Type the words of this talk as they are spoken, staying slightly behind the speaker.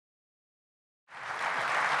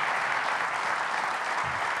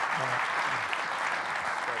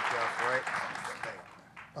Great.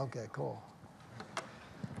 Okay, cool.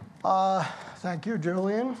 Thank you,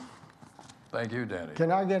 Julian. Thank you, Danny.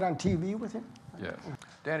 Can I get on TV with you? Yes.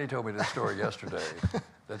 Danny told me this story yesterday,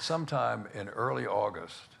 that sometime in early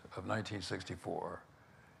August of 1964,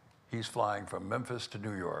 he's flying from Memphis to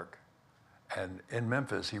New York. And in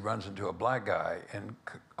Memphis, he runs into a black guy in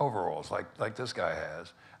overalls, like this guy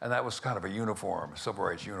has. And that was kind of a uniform, a civil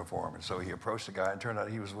rights uniform. And so he approached the guy, and turned out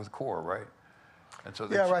he was with CORE, right? And so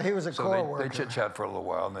Yeah, right, he was a CORE worker. They chit-chat for a little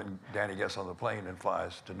while, and then Danny gets on the plane and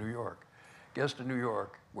flies to New York. Gets to New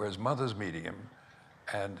York, where his mother's meeting him,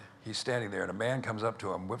 and he's standing there, and a man comes up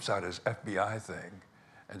to him, whips out his FBI thing,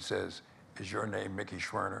 and says, "Is your name Mickey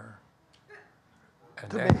Schwerner?"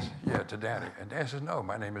 And to Danny. And Danny says, "No,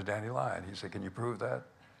 my name is Danny Lyon." He said, "Can you prove that?"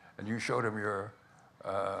 And you showed him your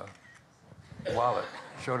wallet,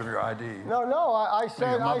 showed him your ID. No, I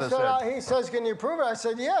said, he says, "Can you prove it?" I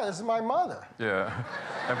said, "Yeah, this is my mother." Yeah.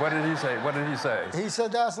 And what did he say? What did he say? He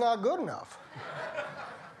said, "That's not good enough."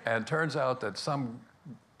 And turns out that some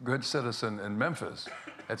good citizen in Memphis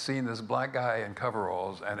had seen this black guy in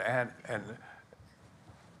coveralls and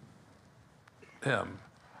him,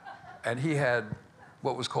 and he had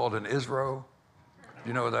what was called an ISRO.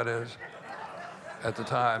 You know what that is? At the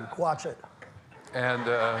time. Watch it. And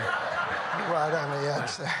right on the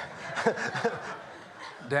edge there.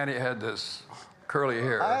 Danny had this curly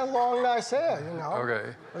hair. I had long, nice hair, you know.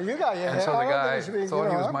 Okay. Well, you got your hair. And so the guy thought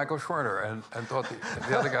he was know. Michael Schwerner and thought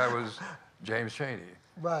the other guy was James Chaney.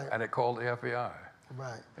 Right. And it called the FBI.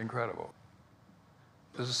 Right. Incredible.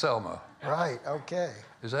 This is Selma. Right, okay.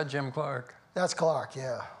 Is that Jim Clark? That's Clark,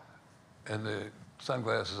 yeah. And the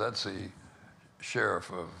sunglasses, that's the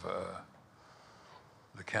sheriff of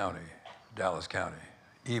the county, Dallas County.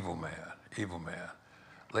 Evil man.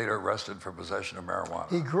 Later arrested for possession of marijuana.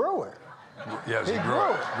 He grew it. Yes, he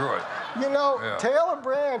grew it. You know, Yeah. Taylor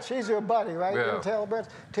Branch, he's your buddy, right? Yeah. You know Taylor Branch.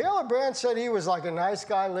 Taylor Branch said he was like a nice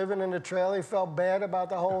guy living in the trailer. He felt bad about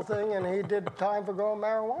the whole thing, and he did time for growing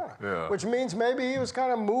marijuana. Yeah. Which means maybe he was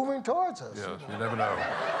kind of moving towards us. Yes, You know? you never know.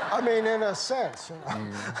 I mean, in a sense. You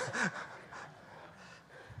know?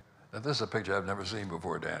 Now, this is a picture I've never seen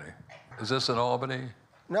before, Danny. Is this in Albany?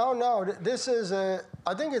 No, this is I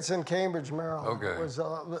think it's in Cambridge, Maryland. Okay. It was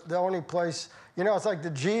the only place, you know, it's like the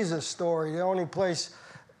Jesus story. The only place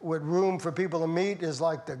with room for people to meet is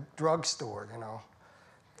like the drugstore, you know.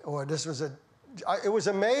 Or this was it was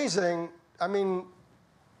amazing. I mean,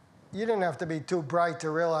 you didn't have to be too bright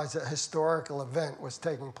to realize that a historical event was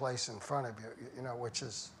taking place in front of you, you know, which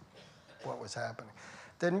is what was happening.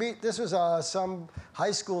 This was some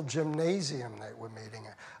high school gymnasium they were meeting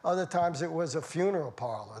at. Other times it was a funeral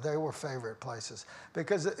parlor. They were favorite places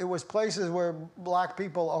because it was places where black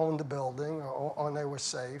people owned the building or they were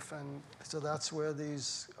safe. And so that's where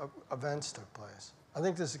these events took place. I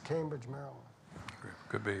think this is Cambridge, Maryland.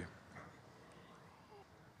 Could be.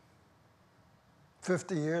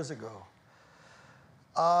 50 years ago.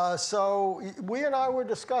 So we and I were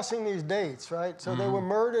discussing these dates, right? So they were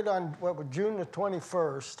murdered on, June the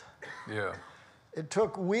 21st. Yeah. It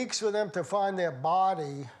took weeks for them to find their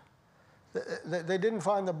body. They didn't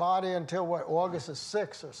find the body until, August the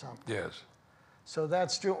 6th or something. Yes. So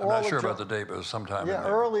that's true. I'm not sure about the date, but it was sometime in there.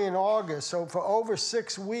 Early in August. So for over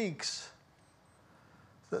 6 weeks,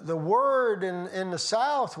 the word in the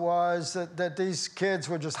South was that these kids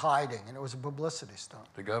were just hiding, and it was a publicity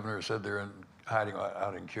stunt. The governor said they're hiding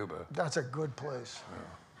out in Cuba. That's a good place. Yeah.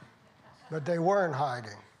 But they weren't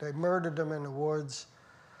hiding. They murdered them in the woods.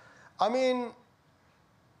 I mean,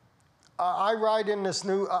 I write in this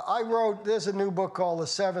there's a new book called The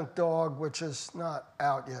Seventh Dog, which is not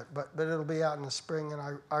out yet, but it'll be out in the spring. And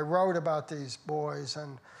I wrote about these boys,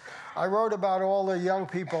 and I wrote about all the young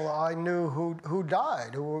people I knew who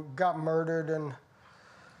died, who got murdered,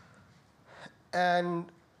 and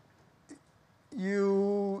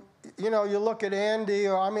you look at Andy,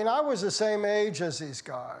 I was the same age as these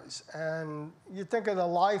guys, and you think of the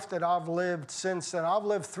life that I've lived since then. I've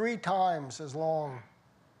lived 3 times as long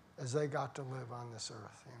as they got to live on this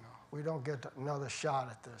earth, you know. We don't get another shot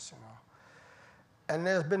at this, you know. And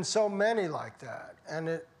there's been so many like that.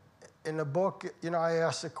 And in the book, I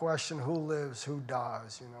asked the question, who lives, who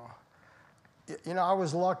dies, you know. I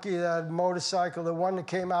was lucky that motorcycle, the one that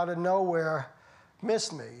came out of nowhere,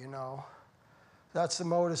 missed me, you know. That's the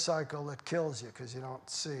motorcycle that kills you because you don't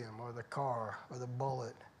see him, or the car, or the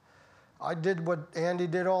bullet. I did what Andy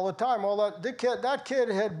did all the time. That kid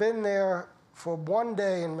had been there for 1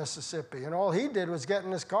 day in Mississippi, and all he did was get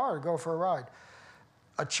in his car and go for a ride.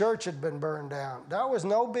 A church had been burned down. That was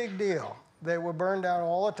no big deal. They were burned down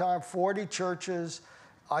all the time, 40 churches.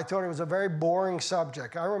 I thought it was a very boring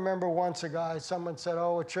subject. I remember once someone said,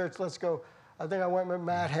 oh, a church, let's go. I think I went with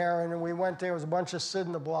Matt Herron, and we went there. It was a bunch of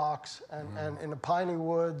cinder blocks and in the piney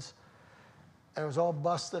woods. And it was all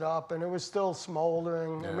busted up, and it was still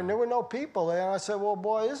smoldering. Yeah. I mean, there were no people there. And I said, well,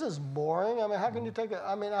 boy, this is boring. I mean, how can you take it?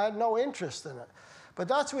 I mean, I had no interest in it. But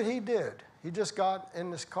that's what he did. He just got in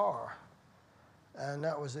this car, and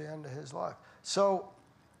that was the end of his life. So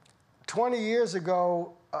 20 years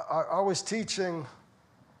ago, I was teaching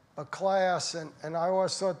a class, and I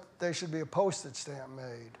always thought there should be a postage stamp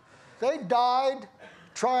made. They died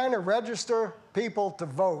trying to register people to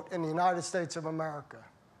vote in the United States of America.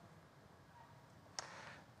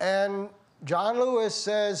 And John Lewis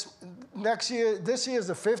says this year is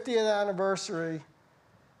the 50th anniversary,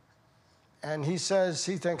 and he says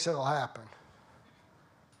he thinks it'll happen.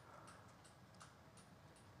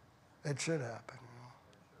 It should happen.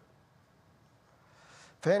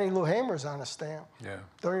 Fannie Lou Hamer's on a stamp. Yeah.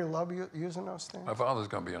 Don't you love using those stamps? My father's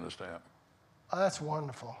going to be on the stamp. Oh, that's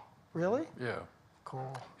wonderful. Really? Yeah.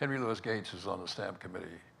 Cool. Henry Louis Gates is on the stamp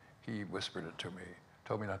committee. He whispered it to me,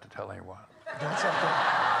 told me not to tell anyone. That's okay.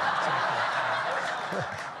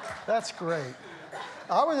 That's great.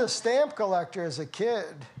 I was a stamp collector as a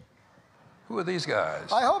kid. Who are these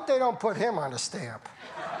guys? I hope they don't put him on a stamp.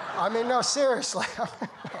 I mean, no, seriously.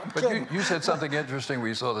 But you said something interesting.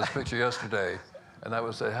 We saw this picture yesterday, and that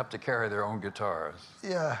was they have to carry their own guitars.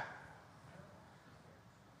 Yeah.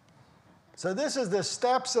 So this is the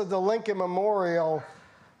steps of the Lincoln Memorial.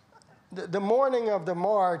 The morning of the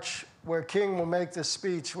march, where King will make this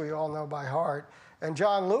speech we all know by heart, and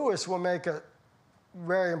John Lewis will make a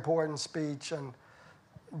very important speech, and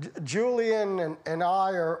Julian and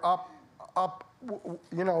I are up,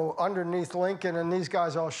 you know, underneath Lincoln, and these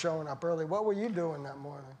guys all showing up early. What were you doing that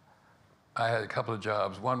morning? I had a couple of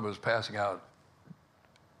jobs. One was passing out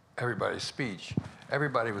everybody's speech.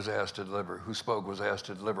 Everybody was asked to deliver, who spoke was asked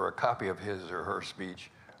to deliver a copy of his or her speech,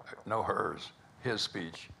 no hers, his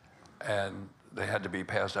speech. And they had to be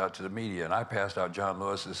passed out to the media. And I passed out John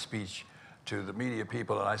Lewis's speech to the media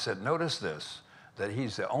people, and I said, notice this, that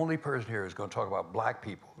he's the only person here who's going to talk about black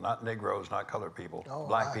people, not Negroes, not colored people,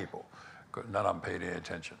 black people. None of them paid any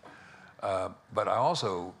attention. But I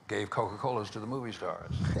also gave Coca-Colas to the movie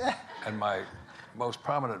stars. And my most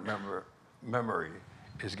prominent memory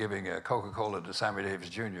is giving a Coca-Cola to Sammy Davis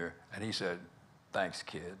Jr., and he said, thanks,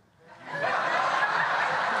 kid.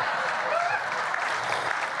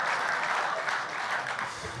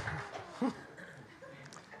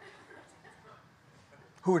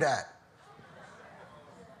 Who dat?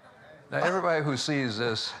 Now, everybody who sees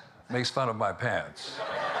this makes fun of my pants.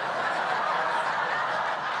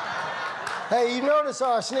 Hey, you notice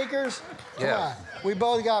our sneakers? Come Yeah. on. We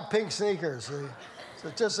both got pink sneakers. See? So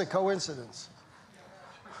it's just a coincidence.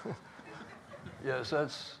 Yes,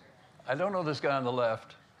 I don't know this guy on the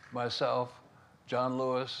left, myself, John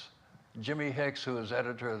Lewis, Jimmy Hicks, who is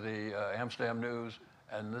editor of the Amsterdam News,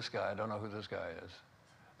 and this guy, I don't know who this guy is.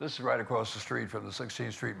 This is right across the street from the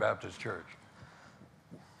 16th Street Baptist Church.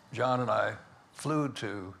 John and I flew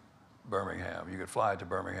to Birmingham. You could fly to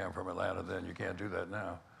Birmingham from Atlanta then. You can't do that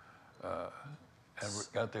now. And we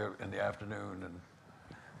got there in the afternoon and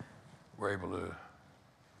were able to,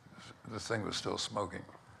 the thing was still smoking.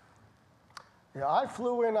 Yeah, I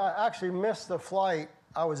flew in. I actually missed the flight.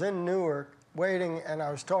 I was in Newark waiting, and I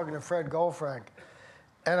was talking to Fred Goldfrank,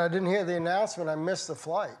 and I didn't hear the announcement. I missed the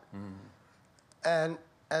flight. And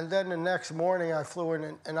then the next morning, I flew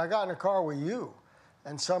in, and I got in a car with you,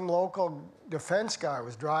 and some local defense guy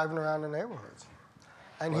was driving around the neighborhoods,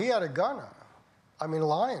 and he had a gun on him. I mean,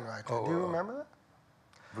 lying right there. Do you remember that?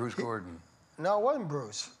 Bruce Gordon. No, it wasn't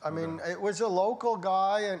Bruce. I mean, it was a local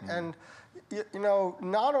guy, and you know,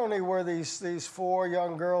 not only were these four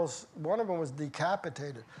young girls, one of them was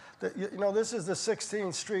decapitated. You know, this is the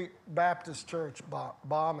 16th Street Baptist Church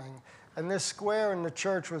bombing, and this square in the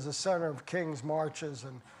church was the center of King's marches,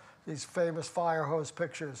 and these famous fire hose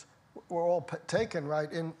pictures were all taken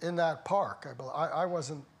right in that park.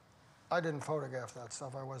 I didn't photograph that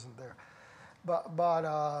stuff. I wasn't there. But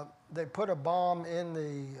they put a bomb in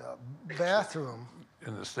the bathroom.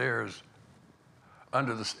 In the stairs,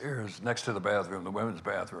 under the stairs, next to the bathroom, the women's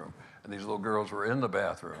bathroom. And these little girls were in the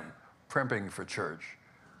bathroom, primping for church,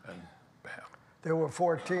 and bam. There were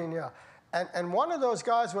 14, yeah. And one of those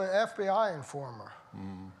guys was an FBI informer.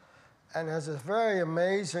 And has a very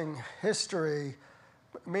amazing history,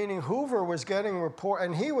 meaning Hoover was getting report,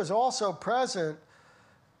 and he was also present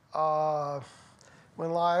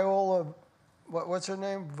when Loyola, what's her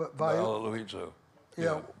name? Viola Luizzo.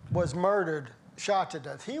 Yeah, was murdered, shot to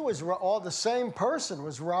death. He was, the same person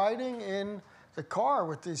was riding in the car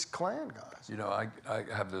with these Klan guys. You know, I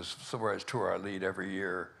have this civil rights tour I lead every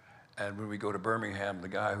year, and when we go to Birmingham, the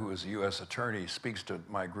guy who is the U.S. attorney speaks to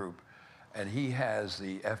my group, and he has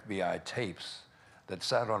the FBI tapes that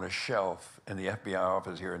sat on a shelf in the FBI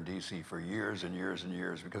office here in D.C. for years and years and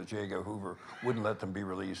years because J. Edgar Hoover wouldn't let them be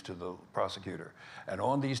released to the prosecutor. And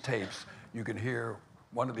on these tapes, you can hear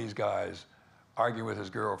one of these guys arguing with his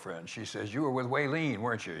girlfriend. She says, "You were with Waylene,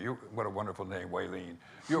 weren't you? What a wonderful name, Waylene.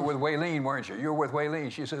 You were with Waylene, weren't you? You were with Waylene."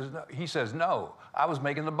 She says, "No." He says, "No, I was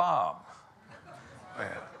making the bomb."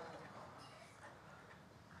 Man.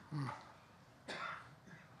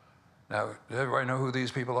 Now, does everybody know who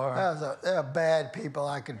these people are? They're bad people.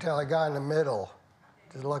 I could tell a guy in the middle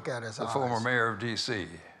to look at his eyes. The former mayor of D.C.,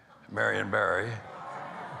 Marion Barry,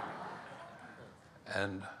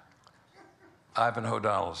 and Ivanhoe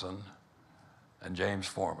Donaldson, and James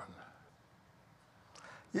Foreman.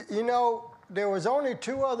 You know, there was only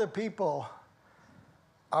two other people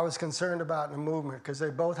I was concerned about in the movement because they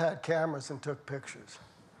both had cameras and took pictures.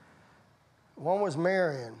 One was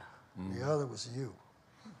Marion, the other was you.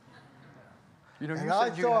 You know, And I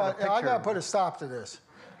thought, I got to put a stop to this.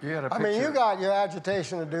 You had a picture. I mean, you got your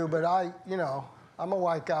agitation to do, but I'm a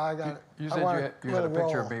white guy. You said you had a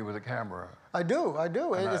picture of me with a camera. I do.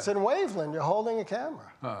 It's in Waveland. You're holding a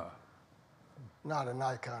camera. Huh. Not a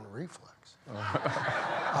Nikon reflex.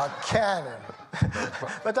 A Canon.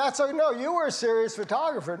 But that's no. You were a serious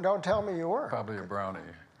photographer. Don't tell me you weren't. Probably a brownie.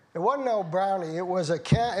 It wasn't no brownie. It was a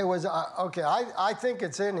can. It was okay. I think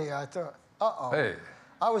it's in here. I thought, Hey.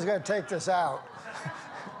 I was going to take this out.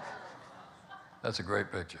 That's a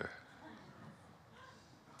great picture.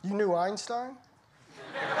 You knew Einstein?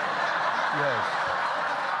 Yes.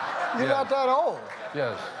 You're not that old.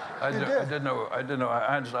 Yes. I did know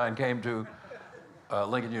Einstein came to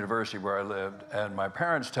Lincoln University where I lived, and my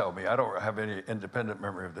parents tell me, I don't have any independent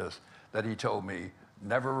memory of this, that he told me,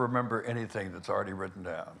 never remember anything that's already written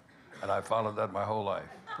down. And I followed that my whole life.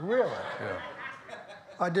 Really? Yeah.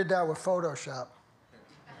 I did that with Photoshop.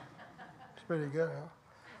 It's pretty good, huh?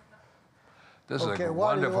 This is a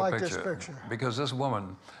why do you wonderful like picture. this picture? Because this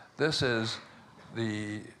woman, this is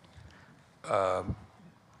the of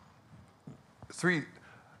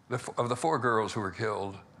the four girls who were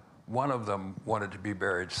killed, one of them wanted to be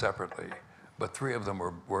buried separately, but three of them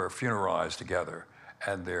were funeralized together,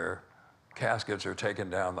 and their caskets are taken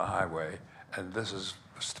down the highway, and this is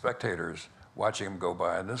spectators watching them go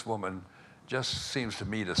by, and this woman just seems to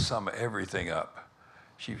me to sum everything up.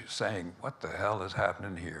 She's saying, what the hell is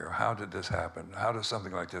happening here? How did this happen? How does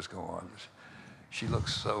something like this go on? She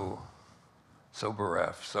looks so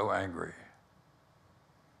bereft, so angry,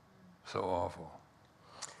 so awful.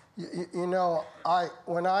 You know,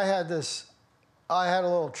 when I had this, I had a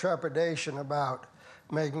little trepidation about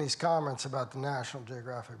making these comments about the National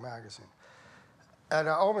Geographic magazine. And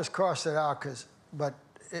I almost crossed it out, but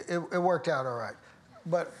it worked out all right.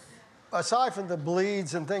 But aside from the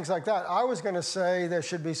bleeds and things like that, I was going to say there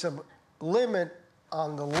should be some limit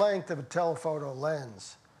on the length of a telephoto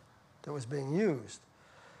lens that was being used.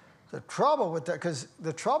 The trouble with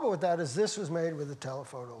that is this was made with a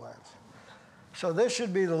telephoto lens. So this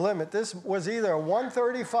should be the limit. This was either a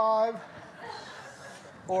 135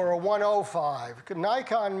 or a 105.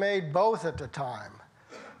 Nikon made both at the time.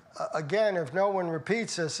 Again, if no one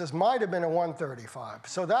repeats this might have been a 135.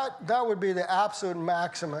 So that would be the absolute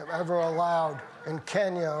maximum ever allowed in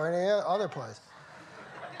Kenya or any other place.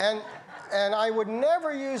 And I would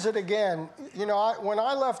never use it again. You know, when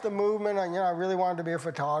I left the movement, I really wanted to be a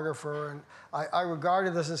photographer, and I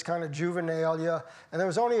regarded this as kind of juvenilia. And there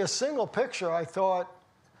was only a single picture I thought,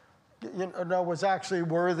 was actually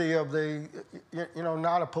worthy of the,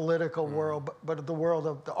 not a political world, but the world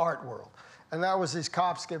of the art world. And that was these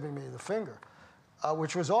cops giving me the finger,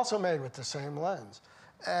 which was also made with the same lens.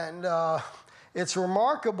 And it's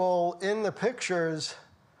remarkable in the pictures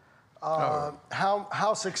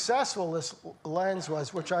how successful this lens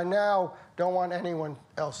was, which I now don't want anyone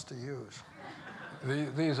else to use.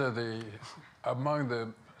 These are among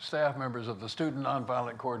the staff members of the Student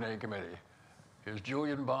Nonviolent Coordinating Committee. Here's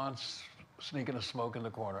Julian Bond sneaking a smoke in the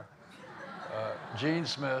corner. Gene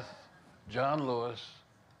Smith, John Lewis,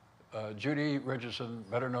 Judy Richardson,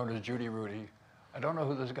 better known as Judy Rudy. I don't know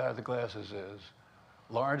who this guy with the glasses is.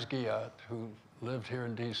 Lawrence Guillotte, who lived here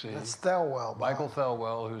in D.C. That's Thelwell. Michael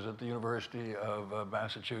Thelwell, who's at the University of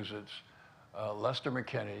Massachusetts. Lester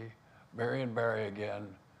McKinney, Marion Barry again,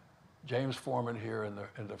 James Foreman here in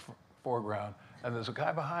the foreground. And there's a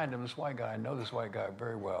guy behind him, this white guy. I know this white guy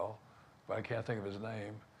very well, but I can't think of his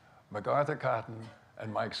name. MacArthur Cotton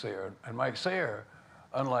and Mike Sayre. And Mike Sayre,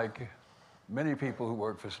 unlike many people who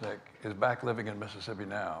work for SNCC, is back living in Mississippi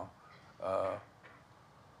now.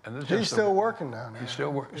 And this is He's just still working down there. He's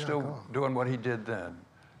still cool. doing what he did then.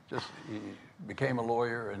 Just he became a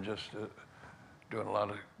lawyer and just doing a lot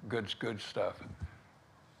of good stuff.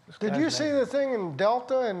 This Did guy's you see name- the thing in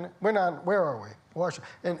Delta? And we're not. Where are we?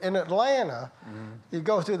 Washington. In Atlanta, you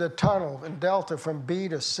go through the tunnel in Delta from B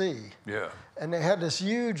to C. Yeah. And they had this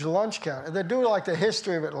huge lunch counter. They do like the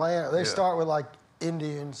history of Atlanta. They start with like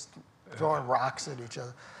Indians throwing rocks at each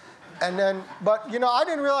other. And then, but you know, I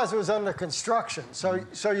didn't realize it was under construction.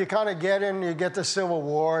 So you kind of get in, you get the Civil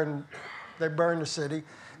War, and they burn the city.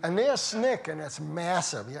 And there's SNCC, and it's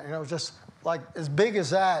massive. You know, just like as big as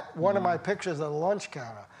that. One of my pictures of the lunch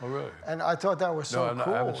counter. Oh, really? And I thought that was so No,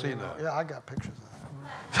 cool. I haven't you seen know. that. Yeah, I got pictures of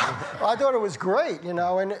that. I thought it was great, you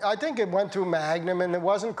know, and I think it went through Magnum, and it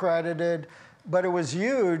wasn't credited, but it was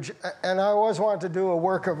huge. And I always wanted to do a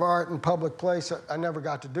work of art in public place. I never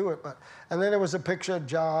got to do it, and then there was a picture of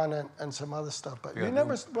John and some other stuff. But Yeah, you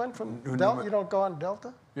never went from Delta. You don't go on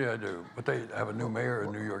Delta? Yeah, I do. But they have a new mayor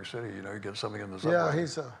in New York City. You know, you get something in the subway.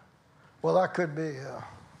 Yeah, well, that could be.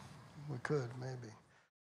 We could maybe.